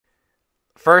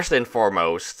first and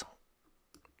foremost,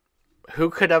 who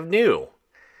could have knew?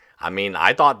 I mean,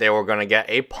 I thought they were going to get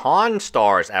a Pawn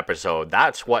Stars episode.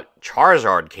 That's what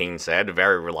Charizard King said. A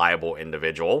very reliable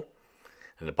individual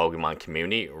in the Pokemon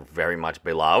community. Very much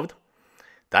beloved.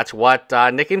 That's what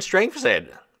Nick and Strength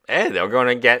said. Hey, they're going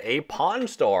to get a Pawn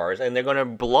Stars and they're going to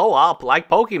blow up like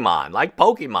Pokemon. Like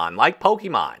Pokemon. Like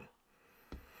Pokemon.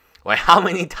 Well, how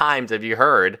many times have you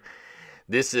heard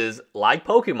this is like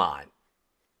Pokemon?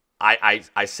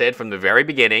 I said from the very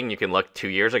beginning, you can look 2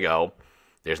 years ago,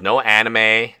 there's no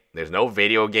anime, there's no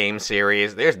video game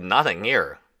series, there's nothing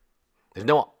here. There's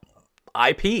no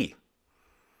IP,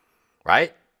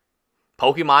 right?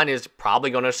 Pokemon is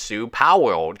probably going to sue Power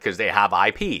World because they have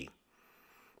IP.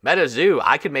 MetaZoo,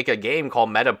 I could make a game called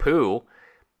MetaPoo,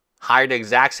 hire the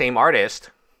exact same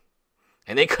artist,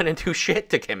 and they couldn't do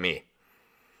shit to get me.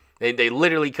 They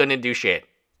literally couldn't do shit,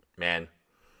 man.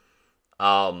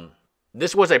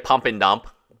 This was a pump and dump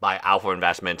by Alpha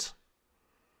Investments.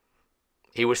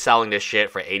 He was selling this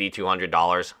shit for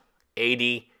 $8,200.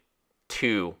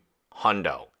 82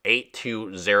 hundo.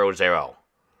 8200.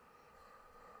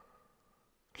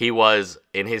 He was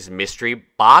in his mystery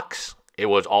box. It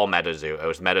was all MetaZoo. It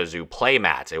was MetaZoo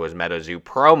playmats. It was MetaZoo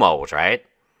promos, right?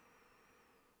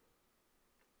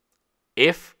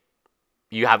 If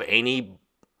you have any...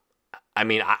 I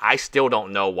mean, I still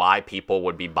don't know why people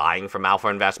would be buying from Alpha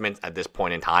Investments at this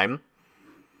point in time.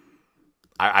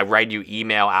 I write you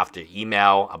email after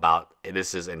email about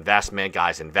this is investment.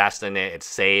 Guys, invest in it. It's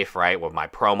safe, right? With my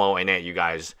promo in it, you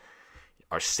guys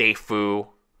are safe-foo.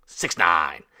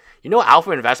 6ix9ine. You know,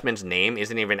 Alpha Investments' name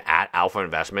isn't even at Alpha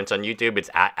Investments on YouTube. It's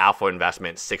at Alpha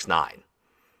Investments 6ix9ine.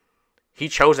 He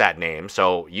chose that name,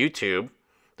 so YouTube...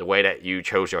 The way that you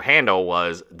chose your handle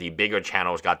was the bigger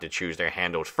channels got to choose their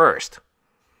handles first.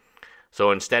 So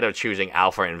instead of choosing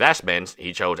Alpha Investments,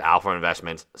 he chose Alpha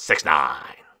Investments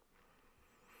 6ix9ine.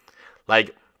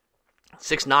 Like,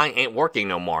 6ix9ine ain't working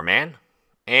no more, man.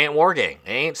 Ain't working.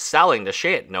 They ain't selling the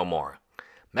shit no more.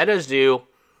 MetaZoo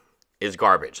is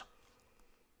garbage.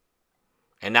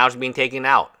 And now it's being taken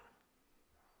out.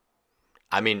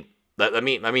 I mean, let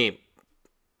me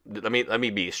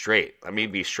be straight. Let me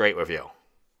be straight with you.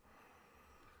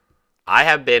 I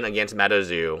have been against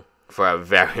MetaZoo for a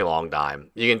very long time.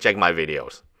 You can check my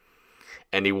videos.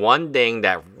 And the one thing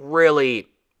that really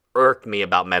irked me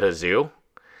about MetaZoo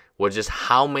was just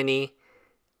how many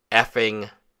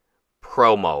effing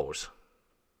promos.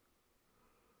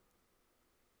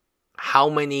 How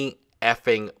many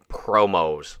effing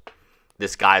promos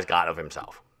this guy's got of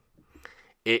himself.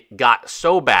 It got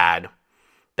so bad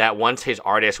that once his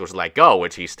artist was let go,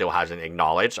 which he still hasn't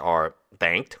acknowledged or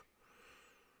thanked,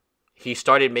 he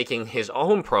started making his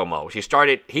own promos.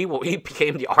 He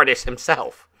became the artist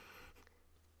himself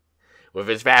with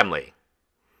his family.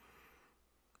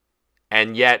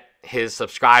 And yet his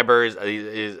subscribers,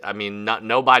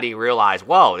 nobody realized,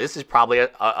 whoa, this is probably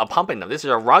a pump and dump. This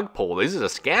is a rug pull. This is a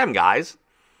scam, guys.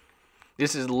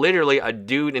 This is literally a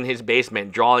dude in his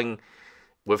basement drawing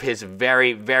with his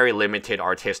very, very limited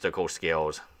artistical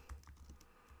skills.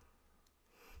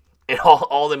 And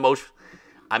all the most,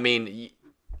 I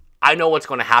know what's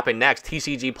going to happen next.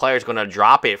 TCG Player is going to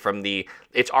drop it from the...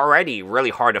 It's already really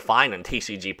hard to find on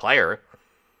TCG Player.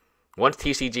 Once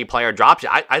TCG Player drops it,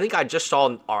 I think I just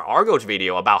saw our Argos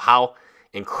video about how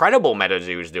incredible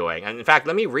MetaZoo is doing. And in fact,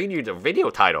 let me read you the video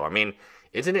title. I mean,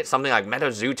 isn't it something like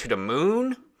MetaZoo to the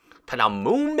moon? To the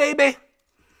moon, baby?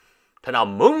 To the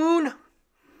moon?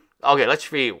 Okay, let's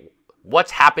see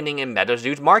what's happening in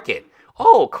MetaZoo's market.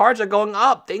 Oh, cards are going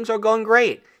up. Things are going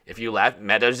great. If you left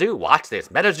MetaZoo, watch this.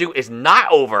 MetaZoo is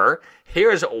not over.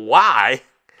 Here's why,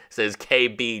 says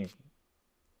KBD.Tokyo.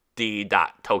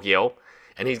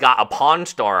 And he's got a Pawn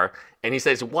Star. And he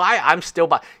says, why I'm still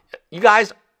buying. You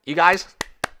guys,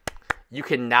 you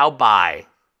can now buy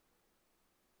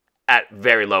at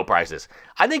very low prices.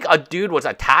 I think a dude was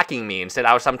attacking me and said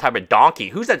I was some type of donkey.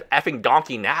 Who's that effing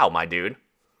donkey now, my dude?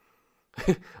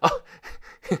 Oh,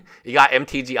 you got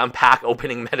MTG Unpack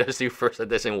opening MetaZoo First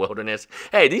Edition Wilderness.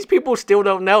 Hey, these people still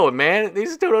don't know, man.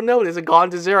 These still don't know. It's gone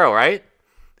to zero, right?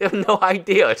 They have no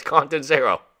idea it's gone to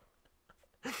zero.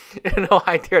 They have no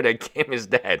idea that game is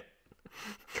dead.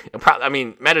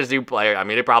 MetaZoo Player,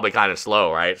 they're probably kind of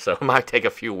slow, right? So it might take a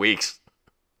few weeks.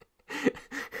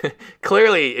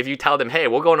 Clearly, if you tell them, hey,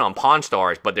 we're going on Pawn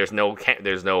Stars, but there's no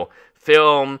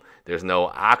film, there's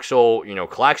no actual,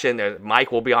 collection,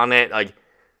 Mike will be on it. Like,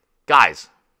 guys,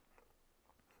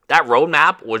 that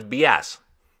roadmap was BS.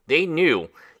 They knew.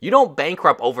 You don't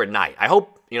bankrupt overnight. I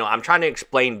hope, I'm trying to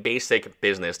explain basic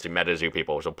business to MetaZoo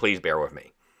people, so please bear with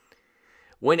me.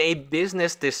 When a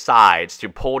business decides to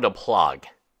pull the plug,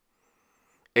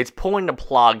 It's pulling the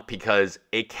plug because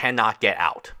it cannot get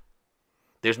out.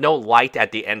 There's no light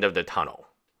at the end of the tunnel.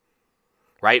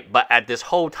 Right? But at this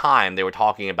whole time, they were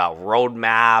talking about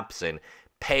roadmaps and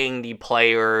paying the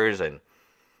players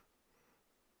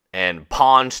and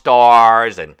pawn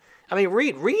stars. And I mean,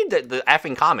 read the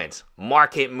effing comments.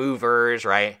 Market movers,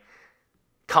 right?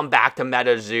 Come back to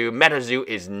MetaZoo. MetaZoo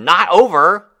is not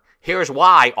over. Here's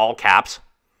why, all caps.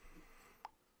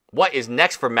 What is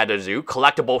next for MetaZoo?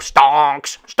 Collectible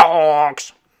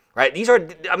stonks. Right? These are,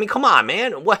 I mean, come on,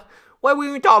 man. What were we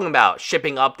even talking about?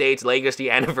 Shipping updates, legacy,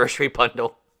 anniversary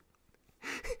bundle.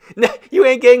 No, you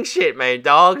ain't getting shit, man,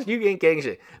 dogs. You ain't getting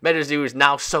shit. MetaZoo is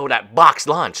now sold at box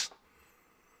lunch.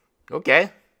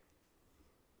 Okay.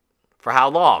 For how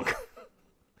long?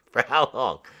 For how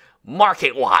long?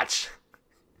 Market watch.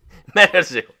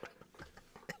 MetaZoo.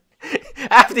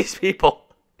 Half these people.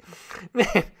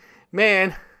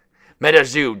 Man.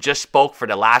 MetaZoo just spoke for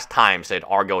the last time, said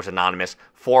Argos Anonymous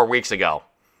 4 weeks ago.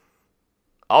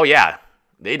 Oh, yeah,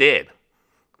 they did.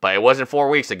 But it wasn't 4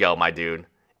 weeks ago, my dude.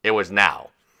 It was now.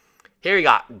 Here you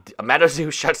got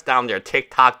MetaZoo shuts down their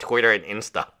TikTok, Twitter, and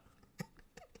Insta.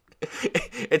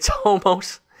 It's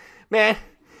almost... Man,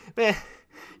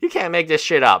 you can't make this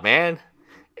shit up, man.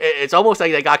 It's almost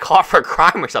like they got caught for a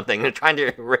crime or something. They're trying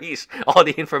to erase all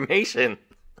the information.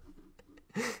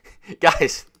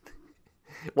 Guys...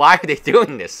 Why are they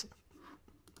doing this?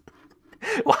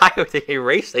 Why are they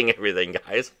erasing everything,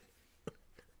 guys?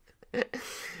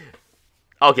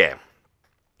 Okay.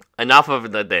 Enough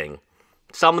of the thing.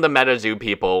 Some of the MetaZoo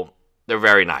people, they're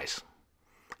very nice.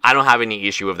 I don't have any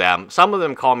issue with them. Some of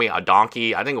them call me a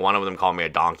donkey. I think one of them called me a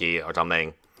donkey or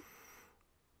something.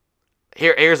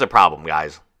 Here's the problem,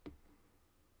 guys.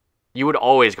 You were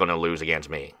always going to lose against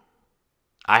me.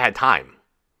 I had time.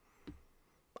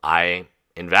 I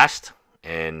invest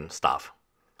and stuff.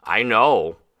 I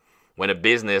know when a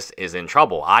business is in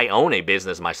trouble. I own a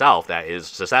business myself that is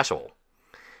successful.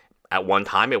 At one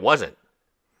time, it wasn't.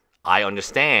 I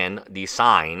understand the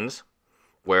signs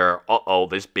where,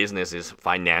 this business is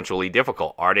financially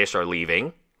difficult. Artists are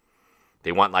leaving.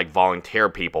 They want, like, volunteer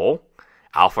people.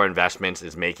 Alpha Investments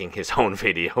is making his own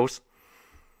videos.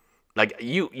 Like,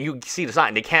 you see the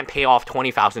sign. They can't pay off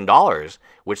 $20,000,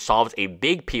 which solves a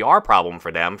big PR problem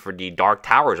for them for the Dark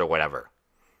Towers or whatever.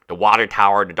 The Water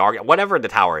Tower, the Dark... Whatever the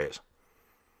tower is.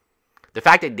 The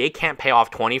fact that they can't pay off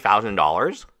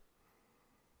 $20,000,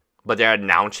 but they're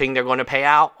announcing they're going to pay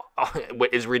out,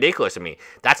 is ridiculous to me.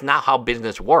 That's not how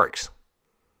business works.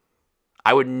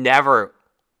 I would never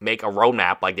make a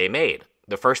roadmap like they made.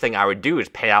 The first thing I would do is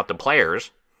pay out the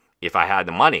players if I had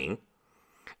the money.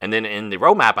 And then in the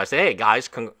roadmap, I say, hey, guys,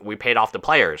 we paid off the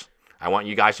players. I want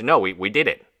you guys to know we did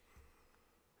it.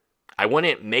 I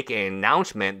wouldn't make an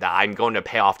announcement that I'm going to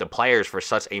pay off the players for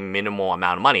such a minimal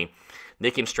amount of money.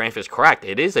 Nick's Strength is correct.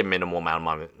 It is a minimal amount of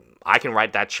money. I can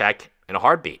write that check in a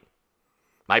heartbeat.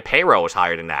 My payroll is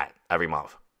higher than that every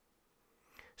month.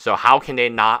 So how can they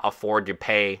not afford to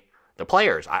pay the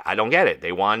players? I don't get it.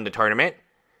 They won the tournament.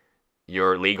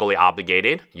 You're legally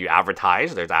obligated. You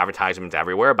advertise. There's advertisements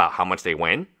everywhere about how much they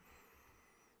win.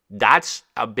 That's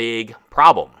a big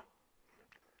problem.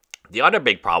 The other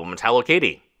big problem is Hello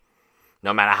Kitty.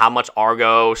 No matter how much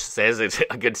Argo says it's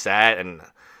a good set and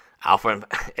Alpha,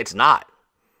 it's not.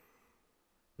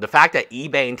 The fact that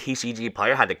eBay and TCG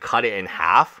Player had to cut it in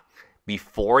half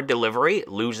before delivery,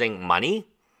 losing money,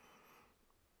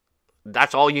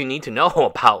 that's all you need to know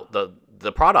about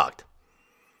the product.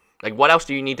 Like, what else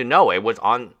do you need to know? It was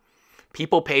on...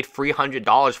 People paid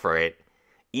 $300 for it.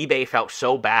 eBay felt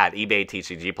so bad. eBay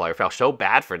TCG Player felt so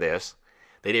bad for this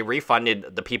that they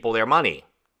refunded the people their money.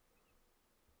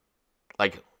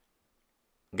 Like,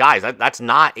 guys, that's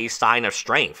not a sign of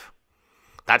strength.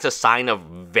 That's a sign of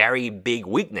very big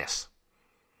weakness.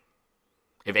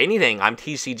 If anything, I'm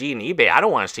TCG and eBay. I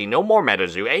don't want to see no more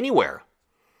MetaZoo anywhere.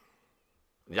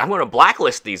 I'm going to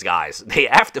blacklist these guys. They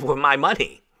effed with my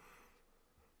money.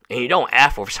 And you don't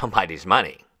F with somebody's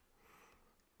money.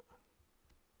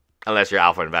 Unless you're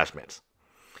Alpha Investments.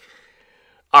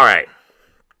 Alright.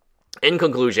 In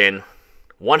conclusion,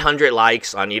 100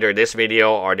 likes on either this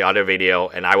video or the other video,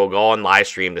 and I will go on live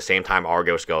stream the same time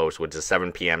Argos goes, which is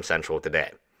 7 p.m. Central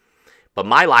today. But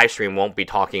my live stream won't be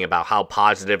talking about how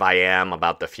positive I am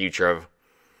about the future of...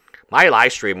 My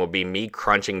live stream will be me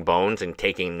crunching bones and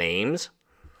taking names.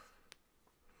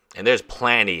 And there's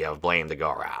plenty of blame to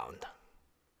go around.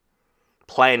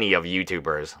 Plenty of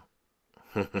YouTubers.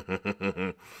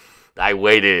 I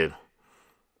waited.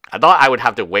 I thought I would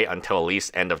have to wait until at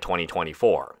least end of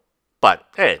 2024. But,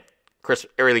 hey,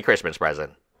 early Christmas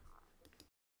present.